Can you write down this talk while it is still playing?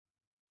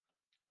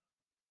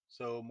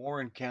So, more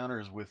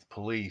encounters with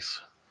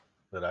police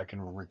that I can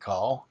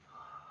recall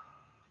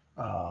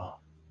uh,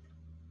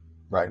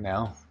 right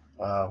now.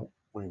 Uh,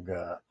 we've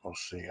got,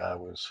 let's see, I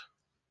was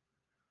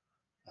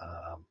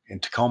in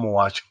Tacoma,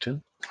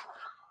 Washington.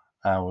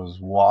 I was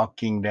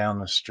walking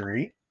down the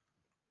street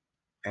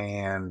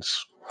and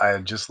I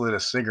had just lit a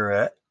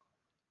cigarette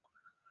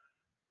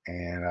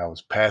and I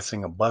was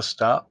passing a bus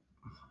stop.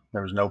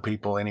 There was no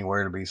people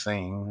anywhere to be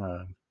seen.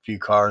 A few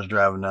cars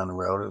driving down the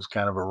road. It was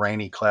kind of a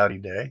rainy, cloudy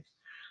day,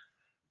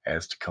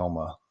 as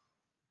Tacoma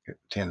it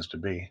tends to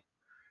be.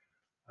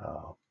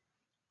 Uh,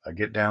 I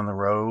get down the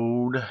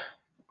road,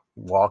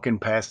 walking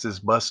past this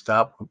bus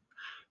stop,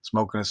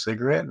 smoking a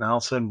cigarette, and all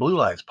of a sudden blue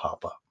lights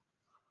pop up.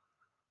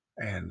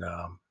 And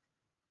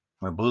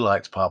when blue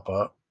lights pop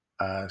up,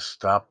 I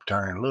stop,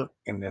 turn, and look,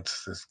 and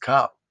it's this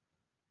cop.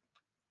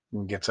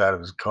 He gets out of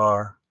his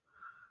car.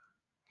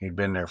 He'd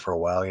been there for a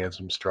while. He had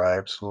some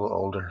stripes, a little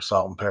older,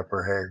 salt and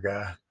pepper hair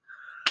guy.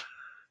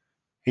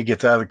 He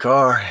gets out of the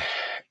car,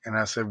 and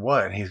I said,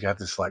 "What?" And he's got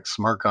this like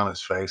smirk on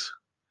his face,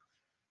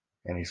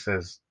 and he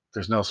says,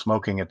 "There's no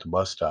smoking at the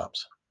bus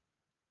stops."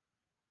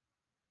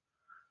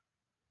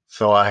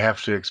 So I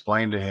have to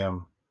explain to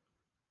him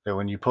that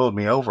when you pulled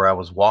me over, I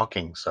was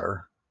walking,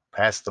 sir,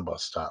 past the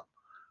bus stop.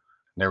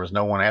 There was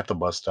no one at the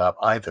bus stop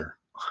either.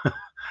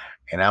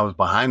 And I was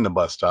behind the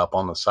bus stop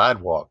on the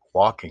sidewalk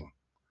walking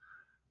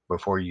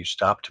before you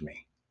stopped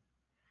me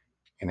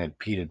and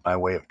impeded my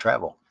way of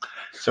travel.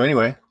 So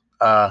anyway,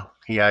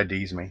 he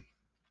IDs me.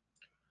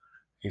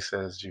 He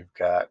says, "You've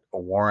got a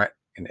warrant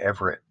in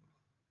Everett,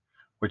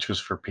 which was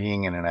for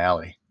peeing in an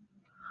alley.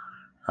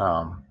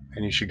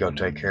 And you should go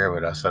take care of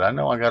it." I said, "I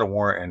know I got a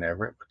warrant in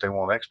Everett, but they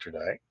won't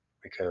extradite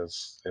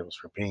because it was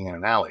for peeing in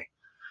an alley."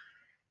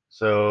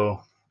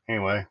 So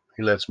anyway,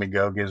 he lets me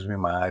go, gives me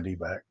my ID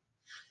back.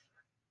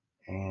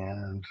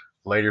 And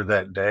later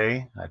that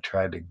day, I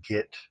tried to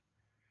get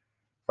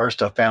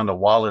first, I found a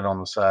wallet on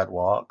the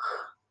sidewalk.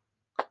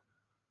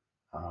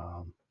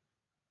 Um,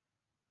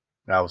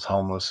 I was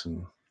homeless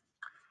and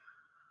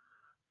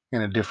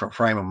in a different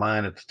frame of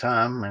mind at the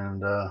time,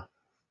 and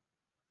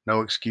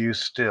no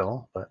excuse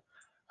still. But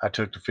I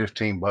took the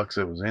 15 bucks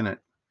that was in it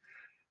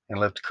and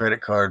left the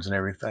credit cards and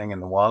everything in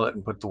the wallet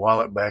and put the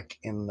wallet back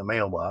in the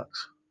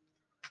mailbox.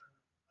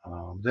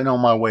 Then on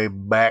my way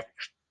back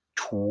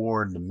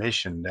toward the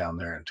mission down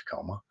there in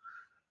Tacoma,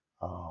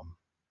 um,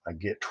 I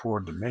get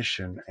toward the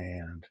mission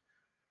and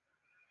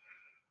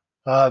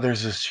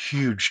there's this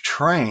huge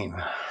train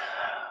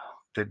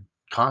that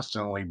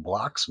constantly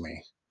blocks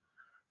me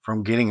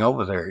from getting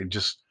over there. It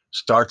just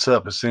starts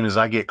up as soon as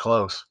I get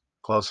close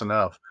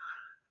enough,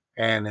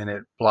 and then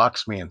it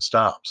blocks me and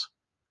stops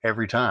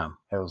every time.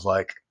 It was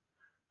like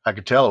I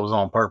could tell it was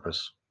on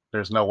purpose.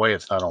 There's no way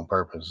it's not on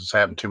purpose. It's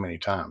happened too many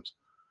times.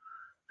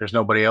 There's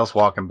nobody else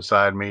walking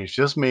beside me. It's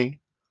just me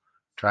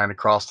trying to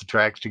cross the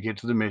tracks to get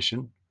to the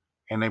mission,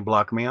 and they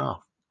block me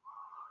off.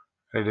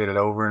 They did it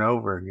over and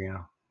over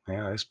again.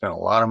 Yeah, they spent a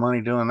lot of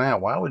money doing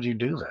that. Why would you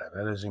do that?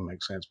 That doesn't even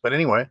make sense. But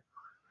anyway,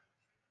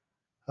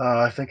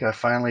 I think I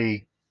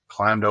finally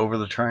climbed over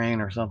the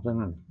train or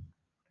something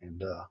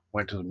and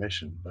went to the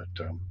mission. But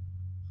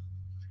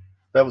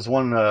that was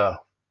one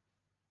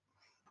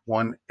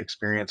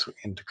experience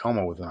in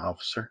Tacoma with an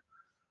officer.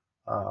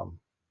 Um,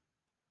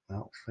 I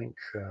don't think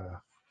I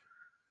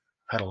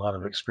had a lot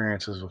of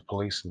experiences with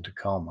police in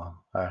Tacoma.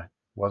 I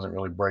wasn't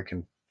really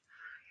breaking.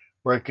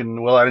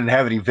 Well, I didn't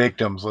have any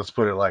victims. Let's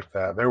put it like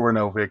that. There were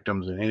no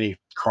victims in any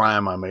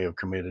crime I may have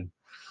committed,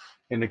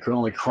 and the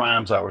only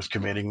crimes I was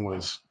committing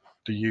was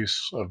the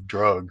use of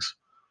drugs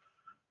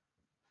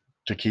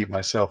to keep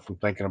myself from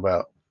thinking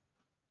about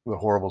the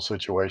horrible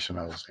situation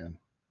I was in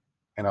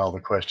and all the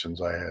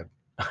questions I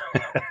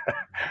had.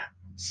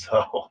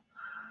 So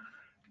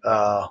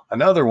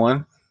another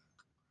one.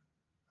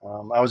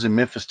 I was in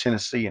Memphis,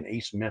 Tennessee, in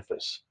East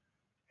Memphis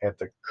at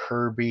the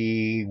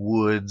Kirby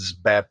Woods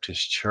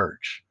Baptist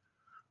Church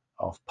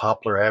off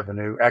Poplar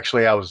Avenue.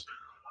 Actually, I was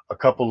a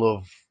couple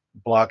of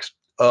blocks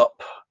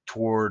up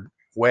toward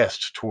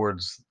west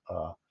towards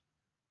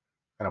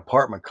an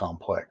apartment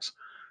complex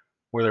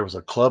where there was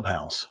a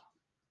clubhouse.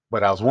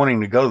 But I was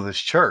wanting to go to this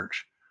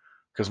church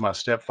because my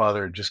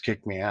stepfather had just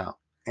kicked me out.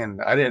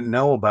 And I didn't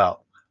know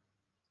about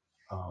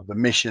the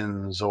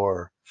missions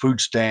or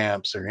food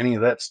stamps or any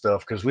of that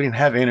stuff because we didn't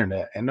have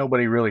internet and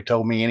nobody really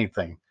told me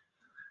anything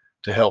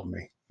to help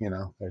me.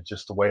 It's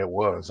just the way it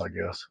was, I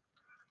guess.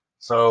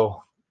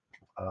 So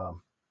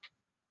um,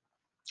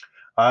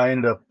 I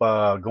ended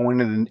up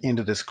going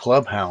into this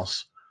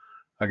clubhouse,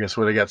 I guess,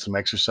 where they got some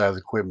exercise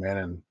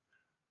equipment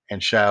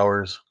and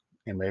showers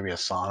and maybe a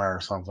sauna or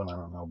something. I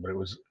don't know, but it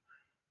was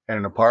at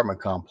an apartment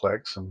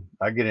complex. And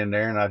I get in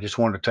there and I just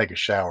wanted to take a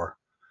shower.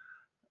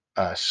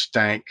 I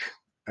stank.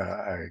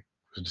 I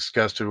was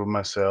disgusted with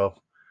myself.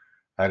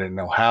 I didn't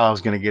know how I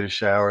was going to get a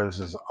shower. This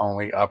is the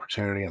only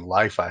opportunity in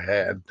life I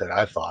had that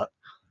I thought.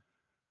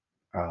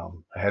 I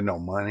had no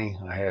money.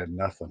 I had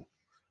nothing.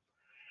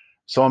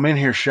 So I'm in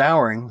here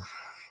showering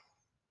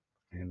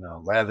and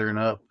lathering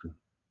up.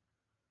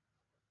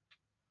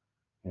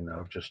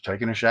 just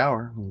taking a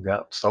shower.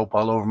 Got soap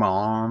all over my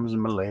arms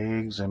and my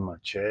legs and my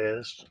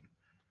chest,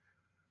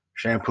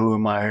 shampoo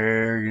in my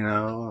hair.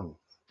 And,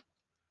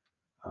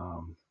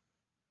 um,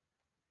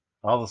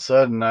 all of a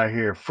sudden, I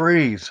hear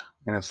freeze,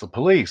 and it's the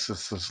police.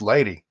 It's this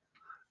lady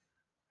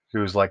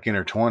who was like in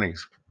her 20s.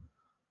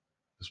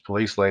 This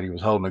police lady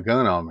was holding a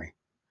gun on me.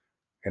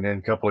 And then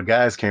a couple of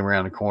guys came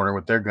around the corner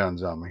with their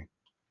guns on me,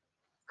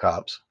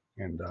 cops.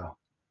 And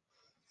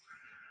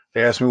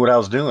they asked me what I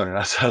was doing. And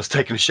I said I was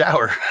taking a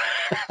shower.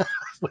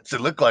 What's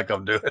it look like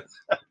I'm doing?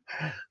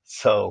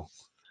 So,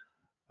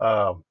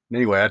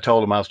 anyway, I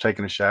told them I was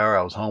taking a shower.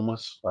 I was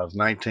homeless. I was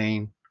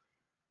 19.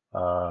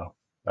 Uh,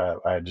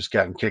 I had just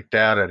gotten kicked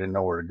out. I didn't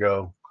know where to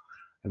go.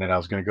 And then I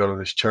was going to go to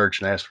this church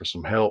and ask for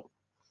some help.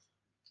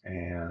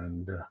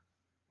 And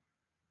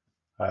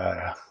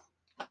uh,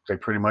 they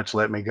pretty much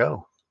let me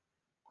go.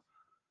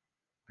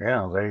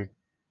 Yeah,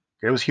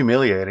 it was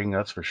humiliating,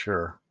 that's for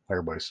sure.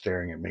 Everybody's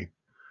staring at me,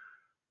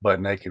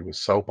 butt naked with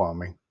soap on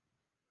me.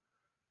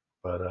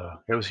 But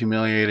it was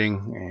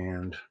humiliating,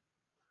 and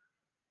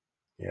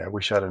yeah, I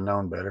wish I'd have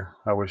known better.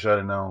 I wish I'd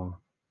have known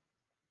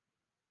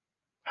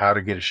how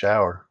to get a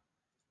shower,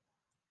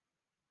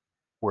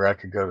 where I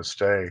could go to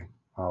stay,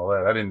 all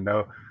that. I didn't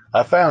know.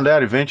 I found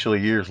out eventually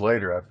years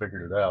later. I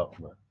figured it out,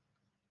 but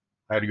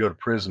I had to go to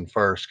prison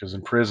first because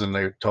in prison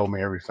they told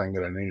me everything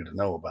that I needed to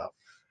know about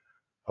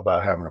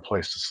having a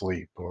place to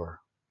sleep or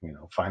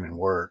finding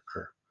work.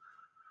 Or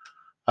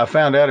I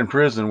found out in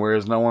prison,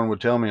 whereas no one would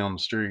tell me on the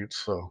streets.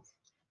 So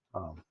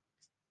um,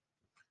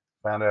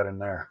 found out in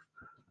there.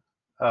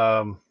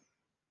 Um,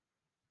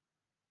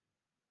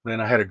 then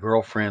I had a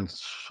girlfriend.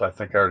 I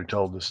think I already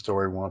told this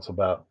story once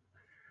about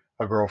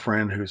a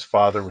girlfriend whose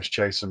father was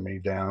chasing me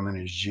down in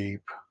his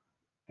Jeep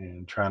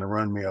and trying to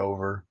run me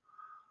over.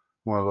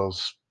 One of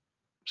those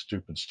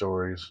stupid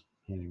stories.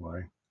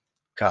 Anyway,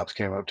 cops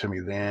came up to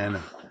me then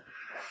and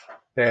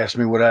they asked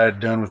me what I had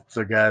done with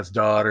the guy's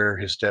daughter,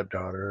 his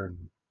stepdaughter. And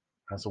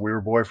I said, we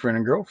were boyfriend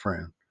and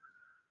girlfriend.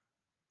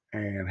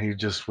 And he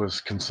just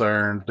was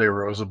concerned.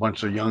 There was a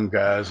bunch of young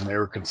guys and they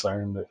were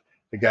concerned that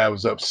the guy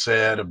was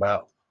upset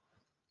about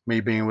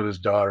me being with his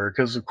daughter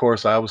because, of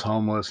course, I was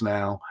homeless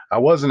now. I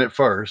wasn't at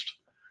first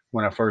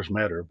when I first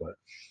met her, but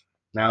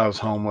now I was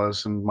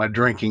homeless and my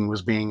drinking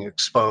was being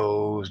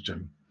exposed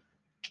and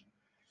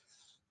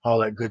all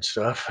that good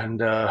stuff.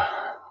 And I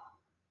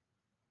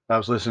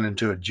was listening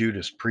to a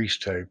Judas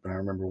Priest tape, and I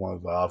remember one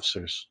of the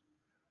officers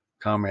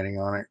commenting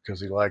on it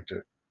because he liked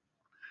it.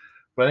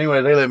 But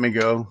anyway, they let me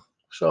go.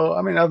 So,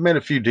 I mean, I've met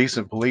a few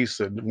decent police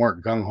that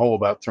weren't gung ho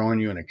about throwing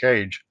you in a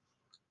cage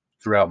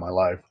throughout my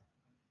life.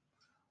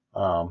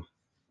 Um,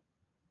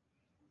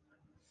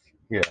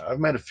 yeah, I've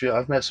met a few.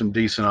 I've met some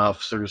decent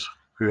officers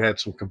who had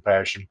some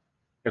compassion.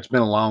 It's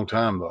been a long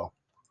time though.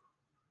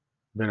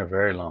 Been a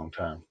very long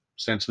time.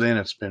 Since then,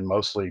 it's been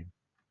mostly,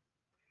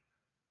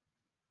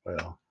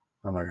 well,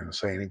 I'm not going to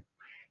say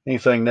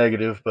anything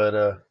negative,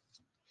 but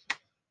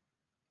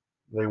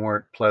they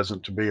weren't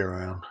pleasant to be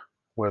around,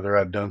 whether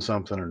I'd done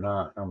something or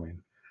not. I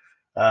mean,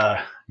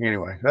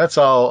 anyway, that's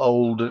all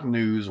old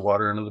news,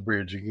 water under the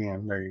bridge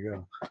again. There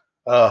you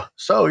go.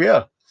 So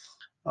yeah,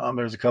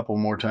 there's a couple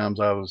more times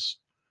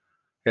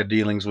had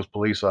dealings with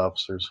police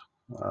officers.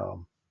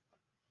 Um,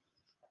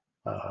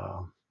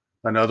 uh,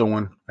 Another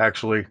one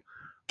actually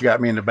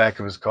got me in the back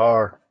of his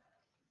car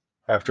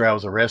after I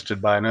was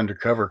arrested by an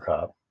undercover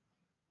cop.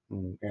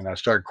 And I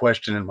started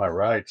questioning my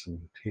rights. And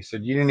he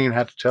said, "You didn't even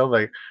have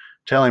to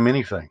tell him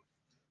anything.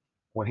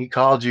 When he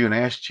called you and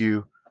asked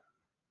you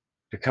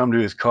to come to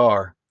his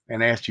car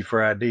and asked you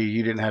for ID,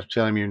 you didn't have to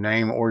tell him your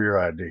name or your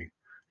ID.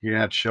 You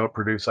didn't have to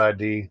produce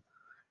ID.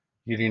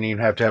 You didn't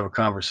even have to have a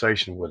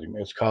conversation with him.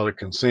 It's called a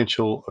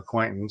consensual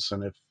acquaintance.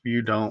 And if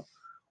you don't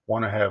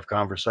want to have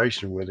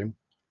conversation with him,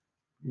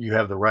 you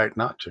have the right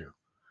not to."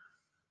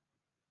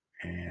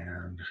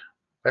 And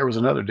there was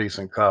another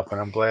decent cop, and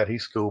I'm glad he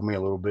schooled me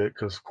a little bit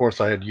because, of course,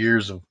 I had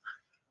years of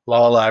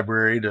law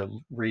library to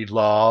read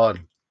law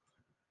and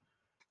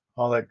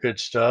all that good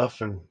stuff.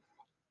 And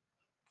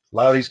a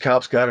lot of these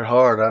cops got it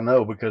hard, I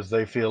know, because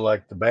they feel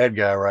like the bad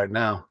guy right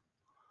now.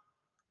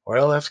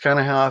 Well, that's kind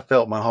of how I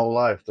felt my whole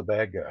life, the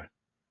bad guy,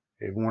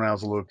 even when I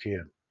was a little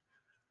kid.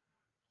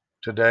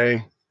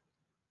 Today,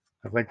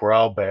 I think we're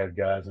all bad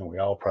guys and we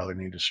all probably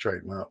need to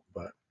straighten up,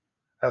 but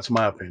that's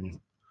my opinion.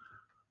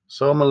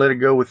 So I'm going to let it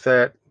go with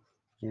that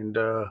and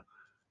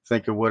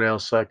think of what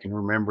else I can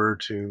remember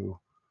to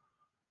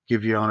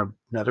give you on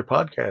another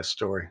podcast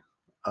story.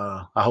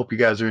 I hope you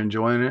guys are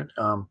enjoying it.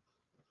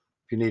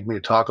 If you need me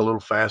to talk a little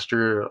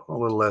faster, a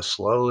little less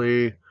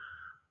slowly,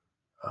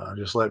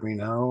 just let me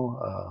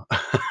know.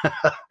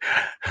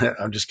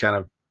 I'm just kind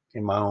of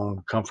in my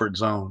own comfort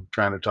zone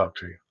trying to talk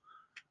to you.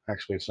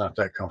 Actually, it's not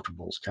that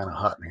comfortable. It's kind of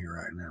hot in here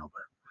right now,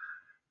 but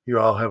you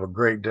all have a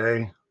great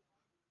day.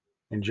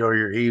 Enjoy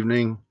your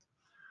evening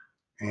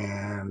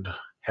and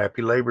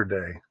happy Labor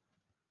Day.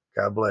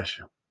 God bless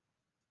you.